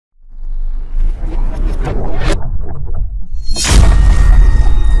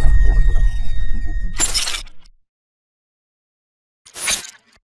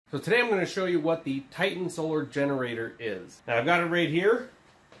So today I'm going to show you what the Titan Solar Generator is. Now I've got it right here,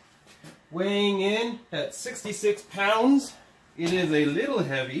 weighing in at 66 pounds. It is a little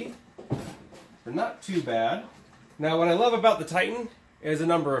heavy, but not too bad. Now what I love about the Titan is a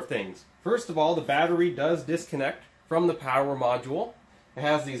number of things. First of all, the battery does disconnect from the power module. It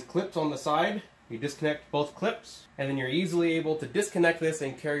has these clips on the side. You disconnect both clips, and then you're easily able to disconnect this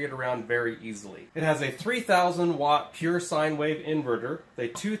and carry it around very easily. It has a 3,000 watt pure sine wave inverter, a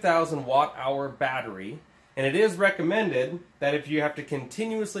 2,000 watt hour battery, and it is recommended that if you have to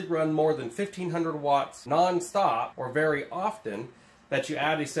continuously run more than 1,500 watts non-stop or very often, that you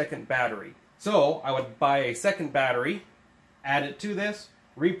add a second battery. So I would buy a second battery, add it to this,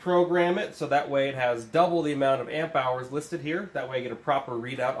 reprogram it so that way it has double the amount of amp hours listed here. That way you get a proper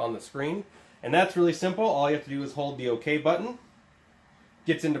readout on the screen. And that's really simple. All you have to do is hold the OK button.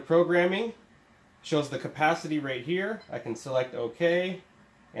 Gets into programming. Shows the capacity right here. I can select OK.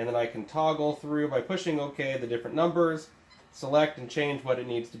 And then I can toggle through by pushing OK the different numbers. Select and change what it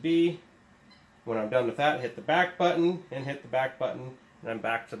needs to be. When I'm done with that, hit the back button and hit the back button. And I'm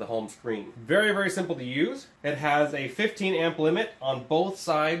back to the home screen. Very, very simple to use. It has a 15 amp limit on both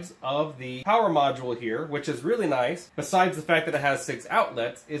sides of the power module here, which is really nice. Besides the fact that it has 6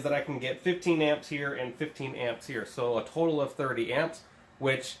 outlets, is that I can get 15 amps here and 15 amps here. So a total of 30 amps,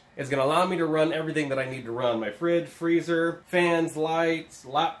 which is going to allow me to run everything that I need to run. My fridge, freezer, fans, lights,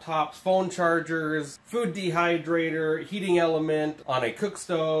 laptops, phone chargers, food dehydrator, heating element on a cook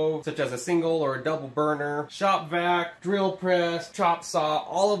stove, such as a single or a double burner, shop vac, drill press, chop saw,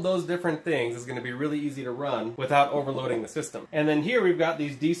 all of those different things is going to be really easy to run without overloading the system. And then here we've got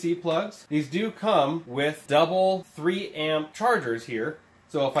these DC plugs. These do come with double 3 amp chargers here.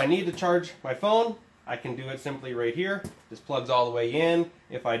 So if I need to charge my phone, I can do it simply right here. This plugs all the way in.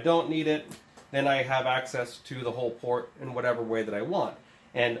 If I don't need it, then I have access to the whole port in whatever way that I want.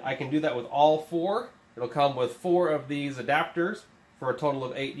 And I can do that with all 4. It'll come with 4 of these adapters for a total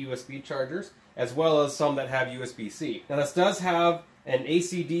of 8 USB chargers, as well as some that have USB-C. Now this does have an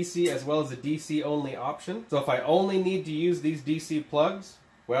AC-DC as well as a DC-only option. So if I only need to use these DC plugs,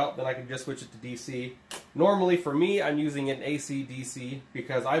 well, then I can just switch it to DC. Normally for me, I'm using an AC-DC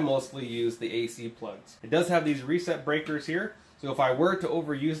because I mostly use the AC plugs. It does have these reset breakers here, so if I were to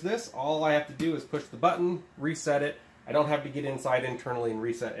overuse this, all I have to do is push the button, reset it. I don't have to get inside internally and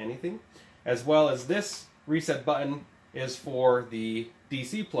reset anything. As well as this reset button is for the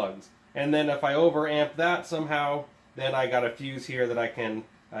DC plugs. And then if I overamp that somehow, then I got a fuse here that I can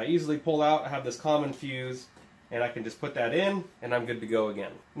easily pull out. I have this common fuse, and I can just put that in, and I'm good to go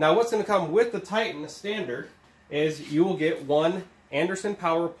again. Now what's going to come with the Titan standard is you will get one Anderson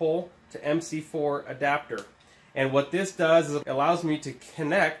Power Pole to MC4 adapter. And what this does is it allows me to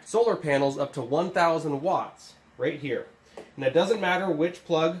connect solar panels up to 1,000 watts right here. And it doesn't matter which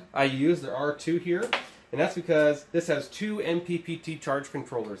plug I use, there are 2 here, and that's because this has 2 MPPT charge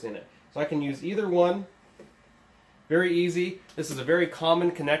controllers in it. So I can use either one. Very easy. This is a very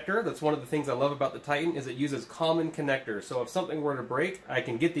common connector. That's one of the things I love about the Titan is it uses common connectors. So if something were to break, I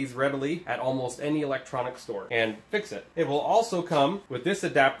can get these readily at almost any electronic store and fix it. It will also come with this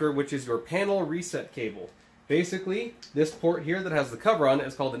adapter, which is your panel reset cable. Basically, this port here that has the cover on it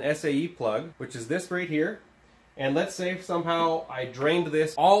is called an SAE plug, which is this right here. And let's say somehow I drained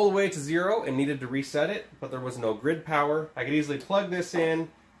this all the way to 0 and needed to reset it, but there was no grid power. I could easily plug this in,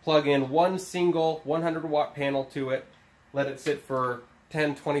 plug in one single 100 watt panel to it, let it sit for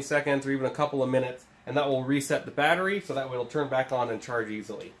 10, 20 seconds or even a couple of minutes, and that will reset the battery so that way it'll turn back on and charge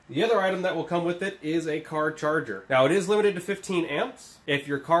easily. The other item that will come with it is a car charger. Now it is limited to 15 amps. If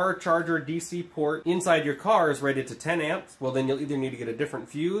your car charger DC port inside your car is rated to 10 amps, well then you'll either need to get a different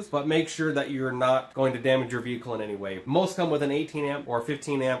fuse, but make sure that you're not going to damage your vehicle in any way. Most come with an 18 amp or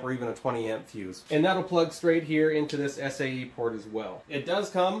 15 amp or even a 20 amp fuse. And that'll plug straight here into this SAE port as well. It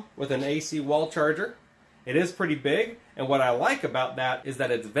does come with an AC wall charger. It is pretty big, and what I like about that is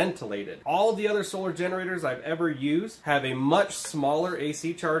that it's ventilated. All the other solar generators I've ever used have a much smaller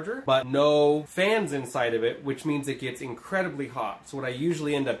AC charger, but no fans inside of it, which means it gets incredibly hot. So what I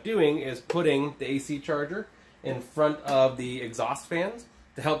usually end up doing is putting the AC charger in front of the exhaust fans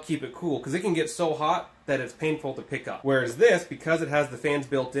to help keep it cool, because it can get so hot that it's painful to pick up. Whereas this, because it has the fans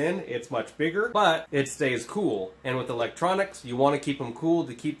built in, it's much bigger, but it stays cool. And with electronics, you want to keep them cool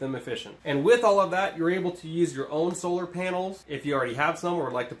to keep them efficient. And with all of that, you're able to use your own solar panels if you already have some or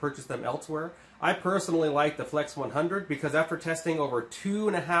would like to purchase them elsewhere. I personally like the Flex 100 because after testing over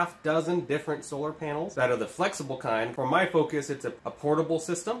 2.5 dozen different solar panels that are the flexible kind, for my focus it's a portable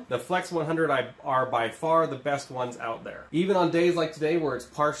system. The Flex 100 are by far the best ones out there. Even on days like today where it's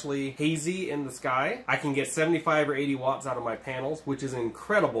partially hazy in the sky, I can get 75 or 80 watts out of my panels, which is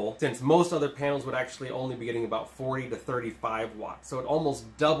incredible since most other panels would actually only be getting about 40 to 35 watts. So it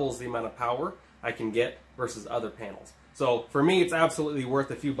almost doubles the amount of power I can get versus other panels. So for me, it's absolutely worth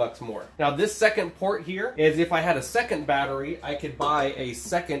a few bucks more. Now this second port here is if I had a second battery, I could buy a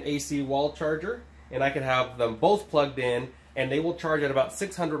second AC wall charger and I could have them both plugged in and they will charge at about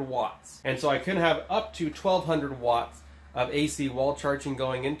 600 watts. And so I can have up to 1200 watts of AC wall charging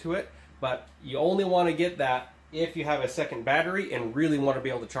going into it, but you only want to get that if you have a second battery and really want to be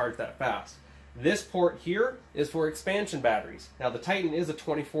able to charge that fast. This port here is for expansion batteries. Now the Titan is a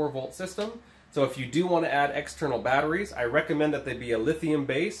 24 volt system, so if you do want to add external batteries, I recommend that they be a lithium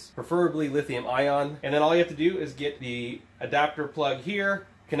base, preferably lithium ion, and then all you have to do is get the adapter plug here,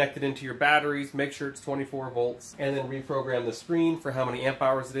 connect it into your batteries, make sure it's 24 volts, and then reprogram the screen for how many amp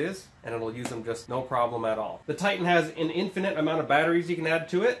hours it is, and it'll use them just no problem at all. The Titan has an infinite amount of batteries you can add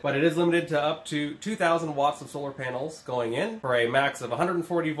to it, but it is limited to up to 2,000 watts of solar panels going in for a max of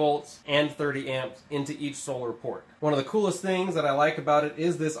 140 volts and 30 amps into each solar port. One of the coolest things that I like about it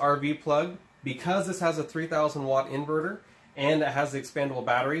is this RV plug. Because this has a 3,000 watt inverter and it has the expandable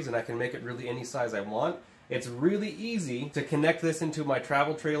batteries and I can make it really any size I want, it's really easy to connect this into my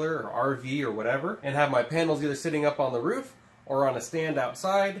travel trailer or RV or whatever and have my panels either sitting up on the roof or on a stand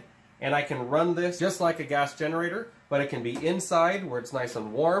outside, and I can run this just like a gas generator, but it can be inside where it's nice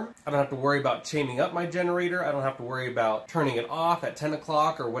and warm. I don't have to worry about chaining up my generator. I don't have to worry about turning it off at 10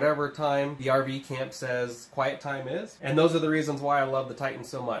 o'clock or whatever time the RV camp says quiet time is. And those are the reasons why I love the Titan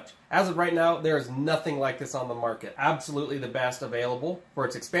so much. As of right now, there is nothing like this on the market. Absolutely the best available for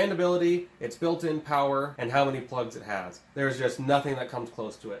its expandability, its built-in power, and how many plugs it has. There's just nothing that comes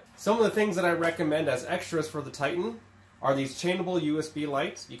close to it. Some of the things that I recommend as extras for the Titan are these chainable USB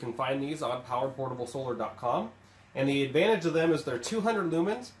lights. You can find these on poweredportablesolar.com. And the advantage of them is they're 200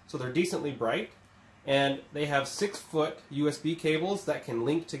 lumens, so they're decently bright. And they have 6-foot USB cables that can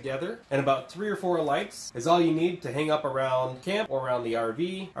link together. And about 3 or 4 lights is all you need to hang up around camp or around the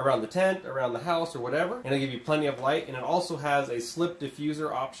RV, around the tent, around the house or whatever. And it'll give you plenty of light. And it also has a slip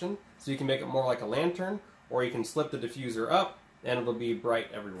diffuser option, so you can make it more like a lantern, or you can slip the diffuser up and it'll be bright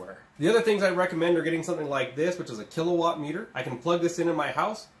everywhere. The other things I recommend are getting something like this, which is a kilowatt meter. I can plug this in my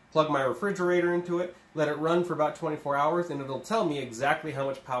house, plug my refrigerator into it, let it run for about 24 hours, and it'll tell me exactly how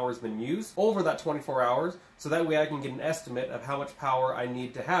much power has been used over that 24 hours, so that way I can get an estimate of how much power I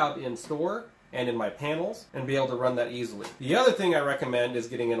need to have in store and in my panels and be able to run that easily. The other thing I recommend is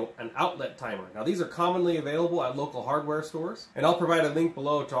getting an outlet timer. Now these are commonly available at local hardware stores, and I'll provide a link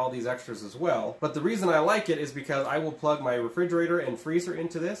below to all these extras as well. But the reason I like it is because I will plug my refrigerator and freezer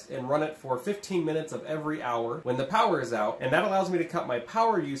into this and run it for 15 minutes of every hour when the power is out, and that allows me to cut my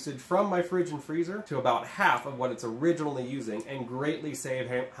power usage from my fridge and freezer to about half of what it's originally using and greatly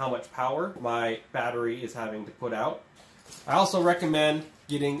save how much power my battery is having to put out. I also recommend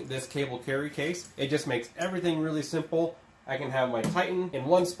getting this cable carry case. It just makes everything really simple. I can have my Titan in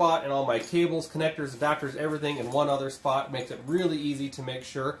one spot and all my cables, connectors, adapters, everything in one other spot. It makes it really easy to make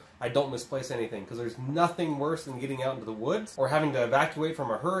sure I don't misplace anything, because there's nothing worse than getting out into the woods or having to evacuate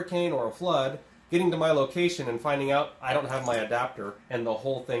from a hurricane or a flood, getting to my location and finding out I don't have my adapter and the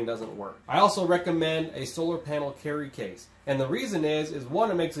whole thing doesn't work. I also recommend a solar panel carry case. And the reason is one,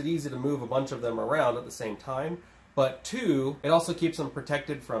 it makes it easy to move a bunch of them around at the same time. But 2, it also keeps them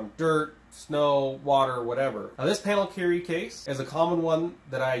protected from dirt, snow, water, whatever. Now this panel carry case is a common one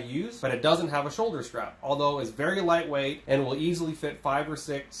that I use, but it doesn't have a shoulder strap, although it's very lightweight and will easily fit 5 or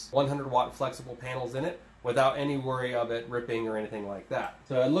 6 100-watt flexible panels in it without any worry of it ripping or anything like that.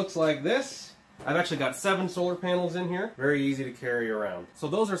 So it looks like this. I've actually got 7 solar panels in here. Very easy to carry around. So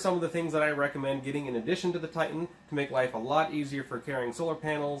those are some of the things that I recommend getting in addition to the Titan to make life a lot easier for carrying solar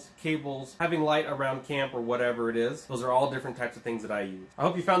panels, cables, having light around camp or whatever it is. Those are all different types of things that I use. I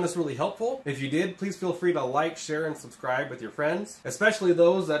hope you found this really helpful. If you did, please feel free to like, share, and subscribe with your friends, especially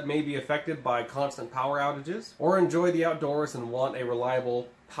those that may be affected by constant power outages or enjoy the outdoors and want a reliable,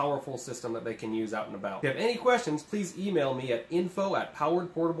 powerful system that they can use out and about. If you have any questions, please email me at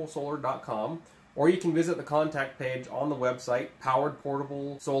info@poweredportablesolar.com, or you can visit the contact page on the website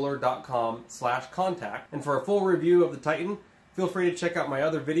poweredportablesolar.com/contact. And for a full review of the Titan, feel free to check out my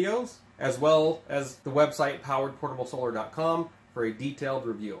other videos as well as the website poweredportablesolar.com for a detailed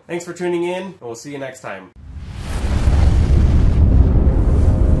review. Thanks for tuning in, and we'll see you next time.